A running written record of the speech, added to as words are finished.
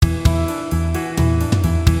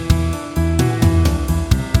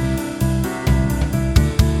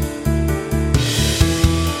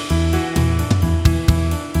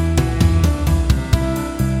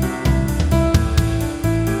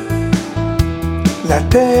La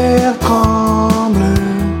terre tremble,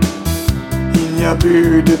 il n'y a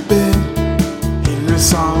plus de paix, il me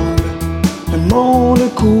semble. Le monde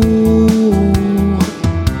court,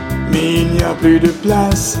 mais il n'y a plus de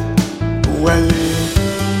place où aller.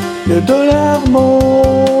 Le dollar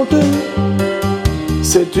monte,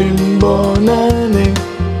 c'est une bonne année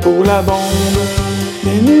pour la bombe.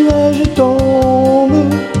 Les nuages tombent,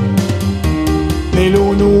 mais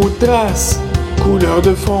l'eau nous trace, couleur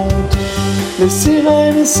de fonte. Les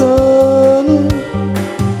sirènes sonnent,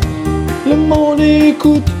 le monde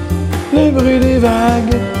écoute le bruit des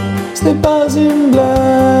vagues. Ce n'est pas une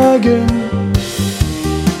blague,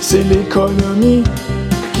 c'est l'économie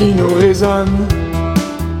qui nous résonne.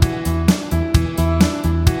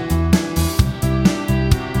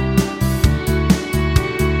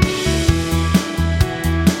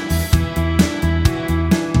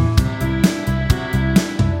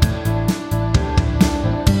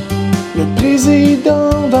 Le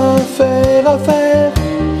président va faire affaire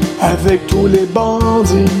avec tous les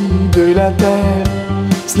bandits de la terre.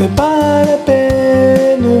 Ce n'est pas la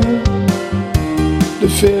peine de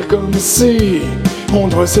faire comme si on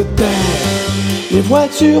doit se taire. Les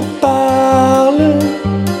voitures parlent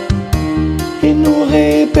et nous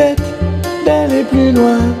répètent d'aller plus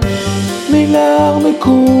loin. Mes larmes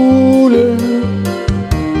coulent,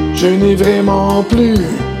 je n'ai vraiment plus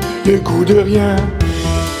le goût de rien.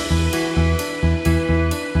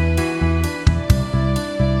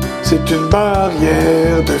 C'est une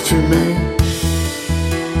barrière de fumée.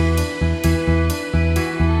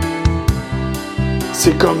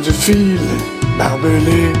 C'est comme du fil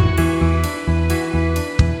barbelé.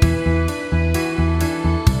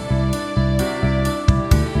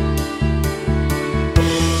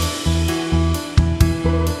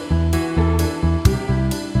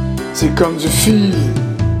 C'est comme du fil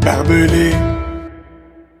barbelé.